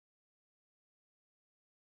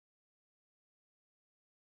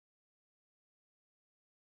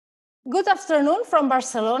Good afternoon from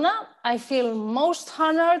Barcelona. I feel most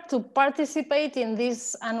honored to participate in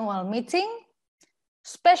this annual meeting.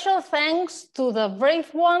 Special thanks to the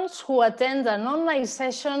brave ones who attend an online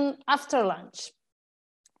session after lunch.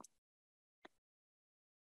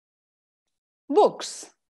 Books.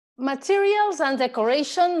 Materials and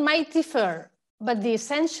decoration might differ, but the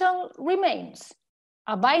essential remains: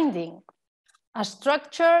 a binding, a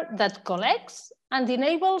structure that collects and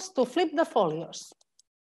enables to flip the folios.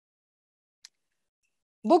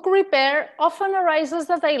 Book repair often arises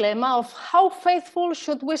the dilemma of how faithful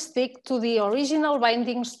should we stick to the original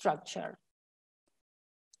binding structure.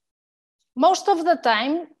 Most of the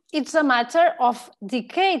time, it's a matter of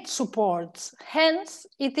decayed supports, hence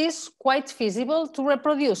it is quite feasible to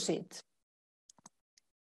reproduce it.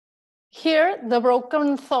 Here, the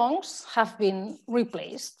broken thongs have been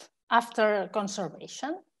replaced after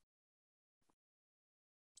conservation.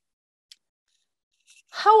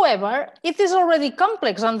 However, it is already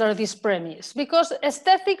complex under this premise because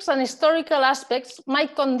aesthetics and historical aspects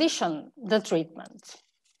might condition the treatment.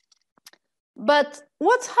 But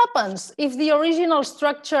what happens if the original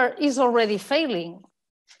structure is already failing?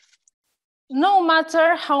 No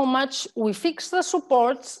matter how much we fix the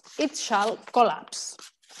supports, it shall collapse.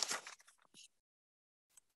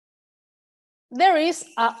 There is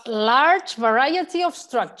a large variety of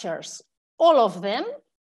structures, all of them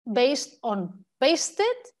based on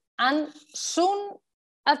pasted and sewn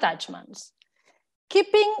attachments.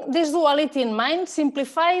 Keeping this duality in mind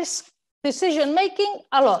simplifies decision-making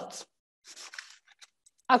a lot.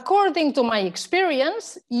 According to my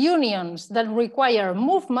experience, unions that require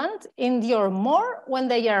movement endure more when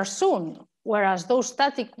they are sewn, whereas those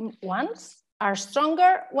static ones are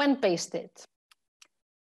stronger when pasted.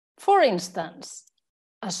 For instance,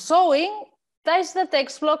 a sewing ties the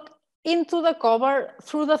text block into the cover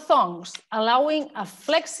through the thongs, allowing a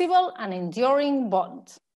flexible and enduring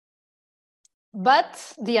bond.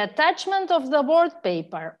 But the attachment of the board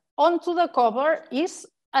paper onto the cover is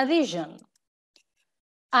adhesion.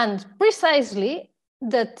 And precisely,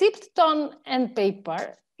 the tipped ton end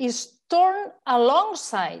paper is torn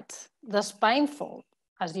alongside the spine fold,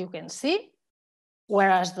 as you can see,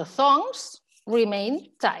 whereas the thongs remain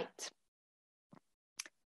tight.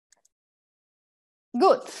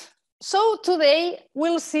 Good. So today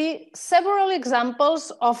we'll see several examples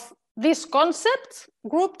of this concept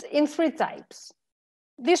grouped in three types: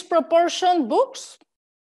 disproportioned books,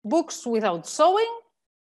 books without sewing,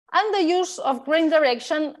 and the use of grain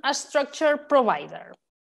direction as structure provider.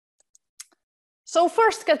 So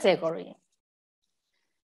first category.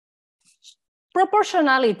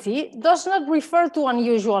 Proportionality does not refer to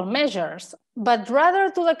unusual measures, but rather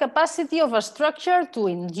to the capacity of a structure to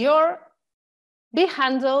endure, be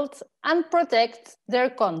handled, and protect their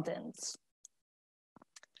contents.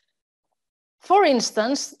 For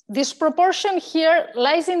instance, disproportion here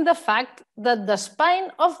lies in the fact that the spine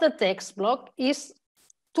of the text block is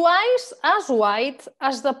twice as wide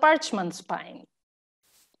as the parchment spine.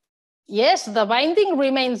 Yes, the binding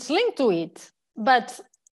remains linked to it, but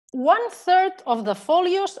 1/3 of the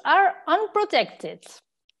folios are unprotected.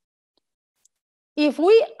 If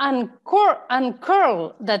we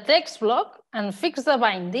uncurl the text block and fix the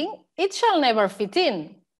binding, it shall never fit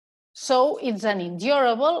in. So it's an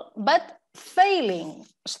endurable but failing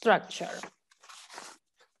structure.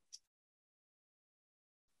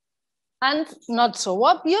 And not so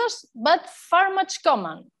obvious, but far much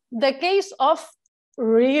common, the case of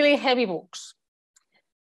really heavy books.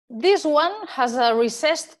 This one has a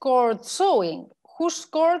recessed cord sewing, whose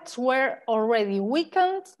cords were already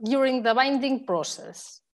weakened during the binding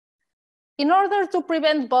process. In order to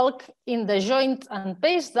prevent bulk in the joint and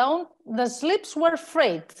paste down, the slips were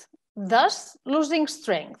frayed, thus losing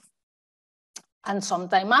strength. And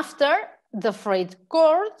sometime after, the frayed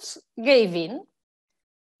cords gave in.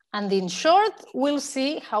 And in short, we'll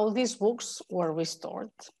see how these books were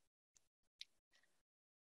restored.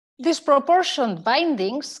 Disproportioned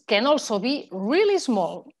bindings can also be really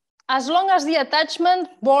small, as long as the attachment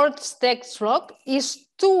board's text block is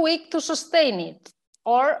too weak to sustain it,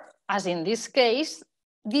 or, as in this case,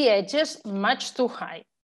 the edges much too high.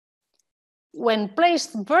 When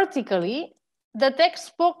placed vertically, the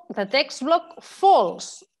text block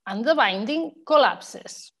falls and the binding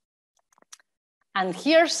collapses. And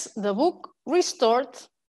here's the book restored,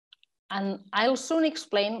 and I'll soon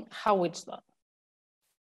explain how it's done.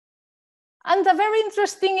 And a very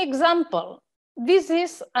interesting example. This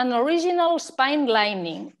is an original spine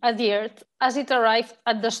lining adhered as it arrived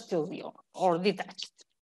at the studio, or detached.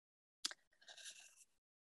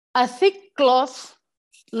 A thick cloth,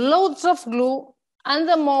 loads of glue, and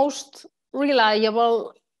the most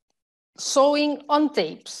reliable sewing on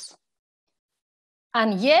tapes.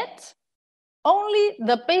 And yet, only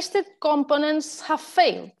the pasted components have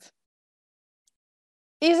failed.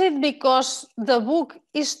 Is it because the book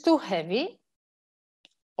is too heavy?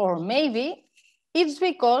 Or maybe it's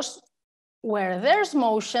because where there's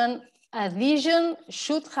motion, adhesion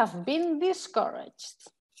should have been discouraged.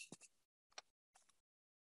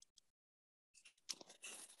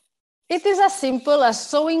 It is as simple as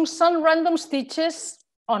sewing some random stitches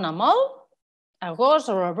on a mull, a gauze,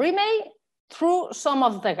 or a brime through some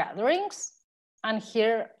of the gatherings. And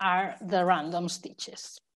here are the random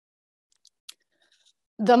stitches.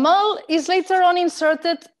 The mull is later on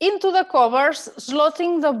inserted into the covers,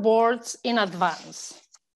 slotting the boards in advance.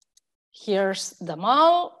 Here's the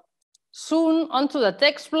mull, sewn onto the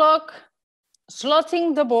text block,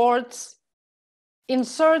 slotting the boards,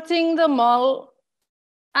 inserting the mull,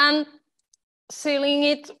 and sealing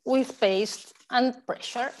it with paste and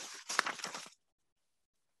pressure.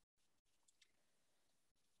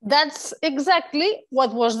 That's exactly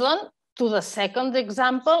what was done to the second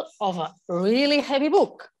example of a really heavy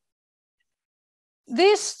book.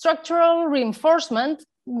 This structural reinforcement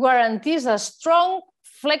guarantees a strong,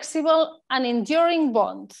 flexible, and enduring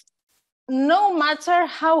bond, no matter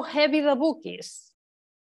how heavy the book is.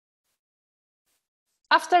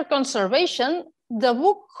 After conservation, the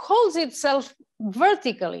book holds itself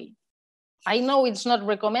vertically. I know it's not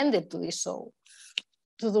recommended to do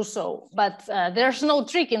so, but there's no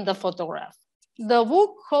trick in the photograph. The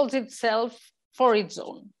book holds itself for its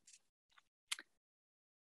own.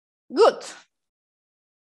 Good.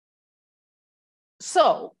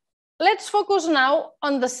 So let's focus now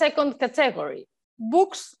on the second category,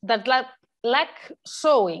 books that lack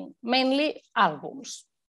sewing, mainly albums.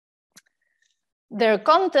 Their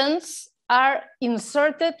contents are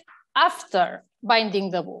inserted after binding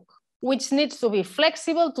the book, which needs to be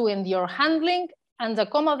flexible to endure handling and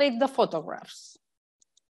accommodate the photographs.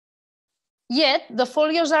 Yet the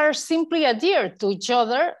folios are simply adhered to each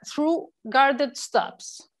other through guarded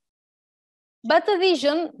stubs. But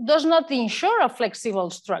adhesion does not ensure a flexible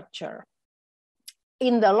structure.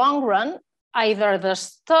 In the long run, either the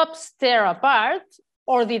stubs tear apart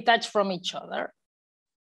or detach from each other.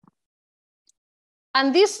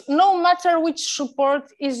 And this no matter which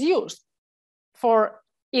support is used. For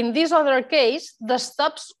in this other case, the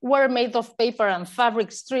stubs were made of paper and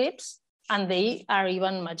fabric strips, and they are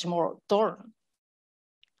even much more torn.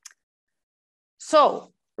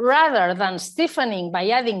 So rather than stiffening by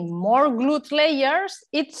adding more glued layers,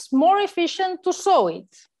 it's more efficient to sew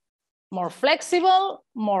it. More flexible,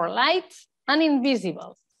 more light, and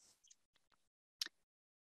invisible.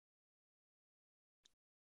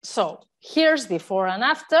 So here's before and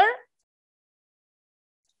after.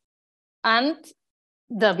 And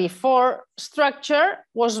the before structure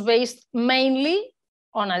was based mainly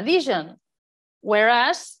on adhesion,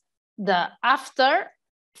 whereas the after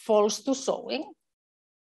falls to sewing.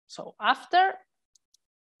 So after,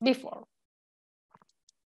 before.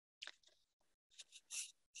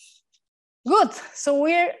 Good, so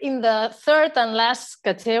we're in the third and last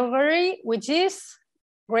category, which is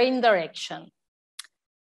grain direction.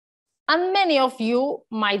 And many of you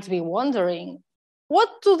might be wondering,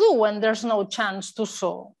 what to do when there's no chance to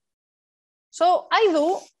sew? So I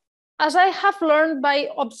do, as I have learned by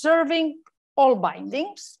observing all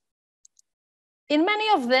bindings. In many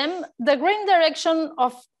of them, the grain direction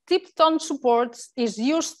of tip-tone supports is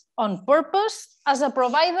used on purpose as a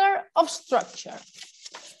provider of structure,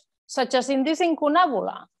 such as in this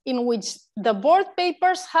incunabula, in which the board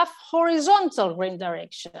papers have horizontal grain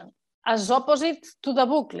direction, as opposite to the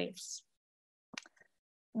book leaves.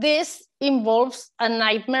 This involves a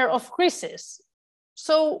nightmare of creases.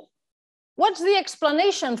 So what's the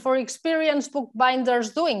explanation for experienced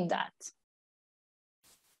bookbinders doing that?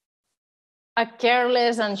 A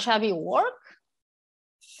careless and shabby work?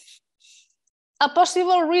 A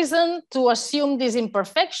possible reason to assume this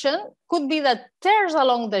imperfection could be that tears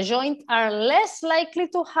along the joint are less likely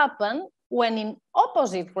to happen when in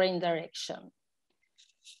opposite grain direction.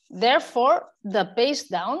 Therefore, the paste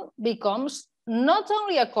down becomes not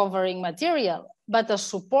only a covering material, but a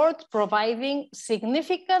support providing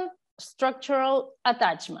significant structural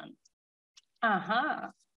attachment.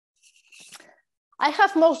 I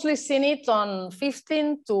have mostly seen it on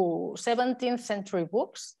 15th to 17th century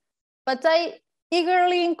books, but I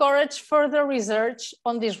eagerly encourage further research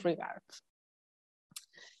on this regard.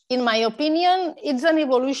 In my opinion, it's an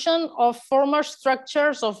evolution of former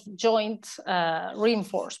structures of joint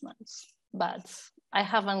reinforcements, but I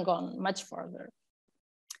haven't gone much further.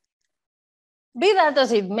 Be that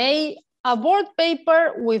as it may, a board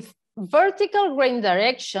paper with vertical grain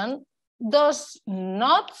direction does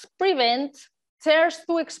not prevent tears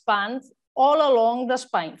to expand all along the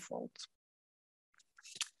spine fold.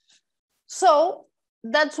 So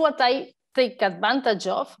that's what I take advantage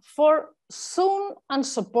of for sewn and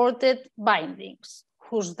supported bindings,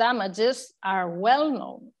 whose damages are well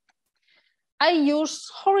known. I use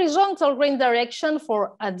horizontal grain direction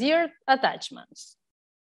for adhered attachments.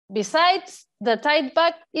 Besides, the tight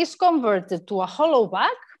back is converted to a hollow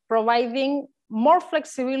back, providing more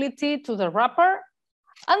flexibility to the wrapper,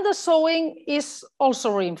 and the sewing is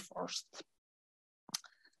also reinforced.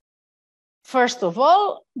 First of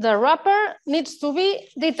all, the wrapper needs to be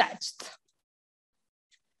detached.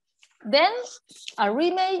 Then a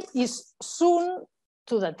remake is sewn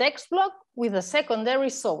to the text block with a secondary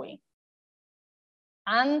sewing.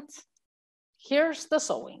 And here's the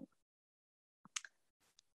sewing.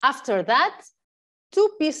 After that,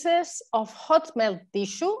 2 pieces of hot melt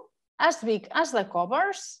tissue, as big as the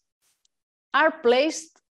covers, are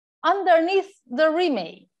placed underneath the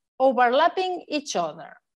remake, overlapping each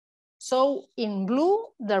other. So in blue,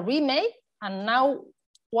 the remake, and now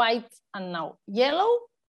white and now yellow,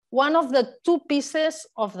 one of the 2 pieces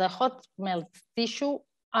of the hot melt tissue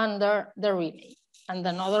under the remake, and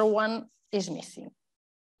another one is missing.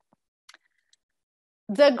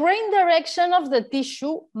 The grain direction of the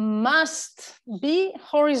tissue must be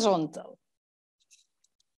horizontal.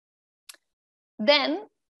 Then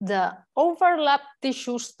the overlapped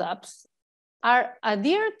tissue stubs are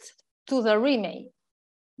adhered to the remake,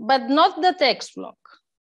 but not the text block,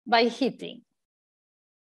 by heating.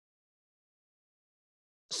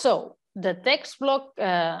 So the text block,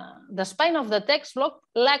 the spine of the text block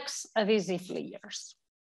lacks adhesive layers.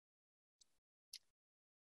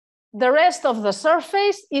 The rest of the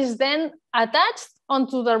surface is then attached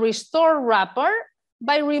onto the restored wrapper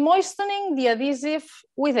by remoistening the adhesive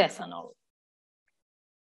with ethanol.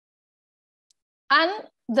 And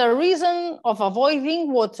the reason of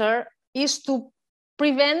avoiding water is to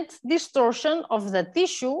prevent distortion of the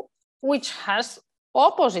tissue, which has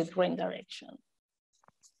opposite grain direction.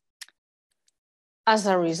 As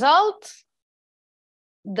a result,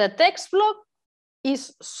 the text block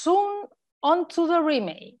is sewn onto the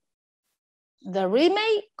remake. The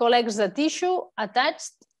remake collects the tissue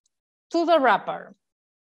attached to the wrapper,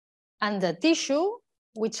 and the tissue,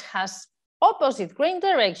 which has opposite grain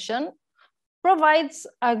direction, provides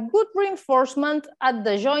a good reinforcement at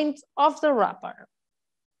the joint of the wrapper.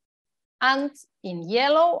 And in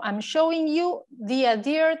yellow, I'm showing you the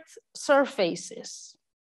adhered surfaces.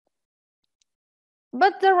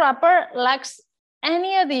 But the wrapper lacks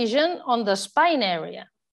any adhesion on the spine area,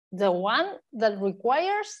 the one that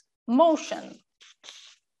requires motion.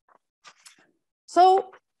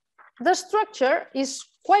 So the structure is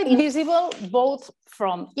quite visible both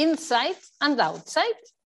from inside and outside.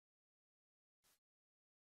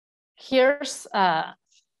 Here's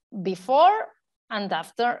before and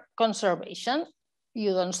after conservation.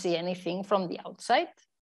 You don't see anything from the outside.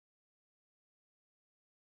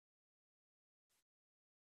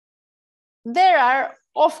 There are,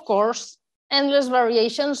 of course, endless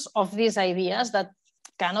variations of these ideas that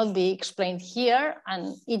cannot be explained here,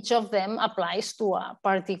 and each of them applies to a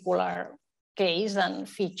particular case and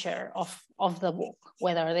feature of the book,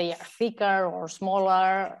 whether they are thicker or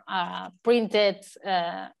smaller, printed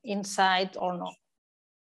inside or not.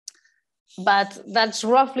 But that's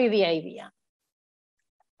roughly the idea.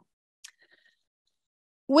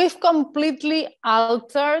 We've completely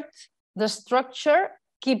altered the structure,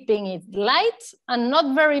 keeping it light and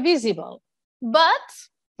not very visible, but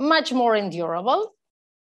much more endurable.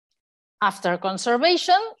 After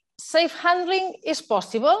conservation, safe handling is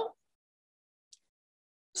possible.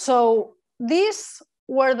 So these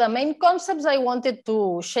were the main concepts I wanted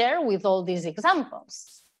to share with all these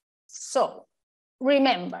examples. So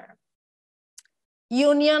remember,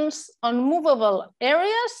 unions on movable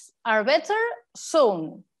areas are better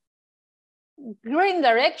sewn. Grain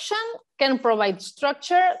direction can provide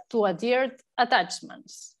structure to adhered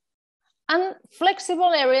attachments. And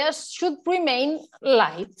flexible areas should remain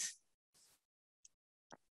light.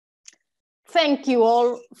 Thank you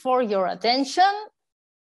all for your attention.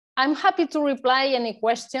 I'm happy to reply any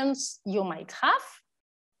questions you might have,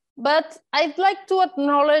 but I'd like to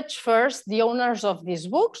acknowledge first the owners of these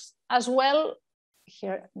books, as well,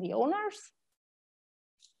 here the owners,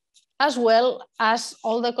 as well as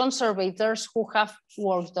all the conservators who have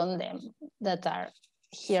worked on them that are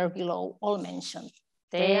here below, all mentioned.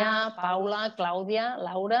 Thea, Paula, Claudia,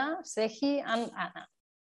 Laura, Seji, and Anna.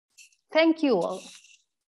 Thank you all.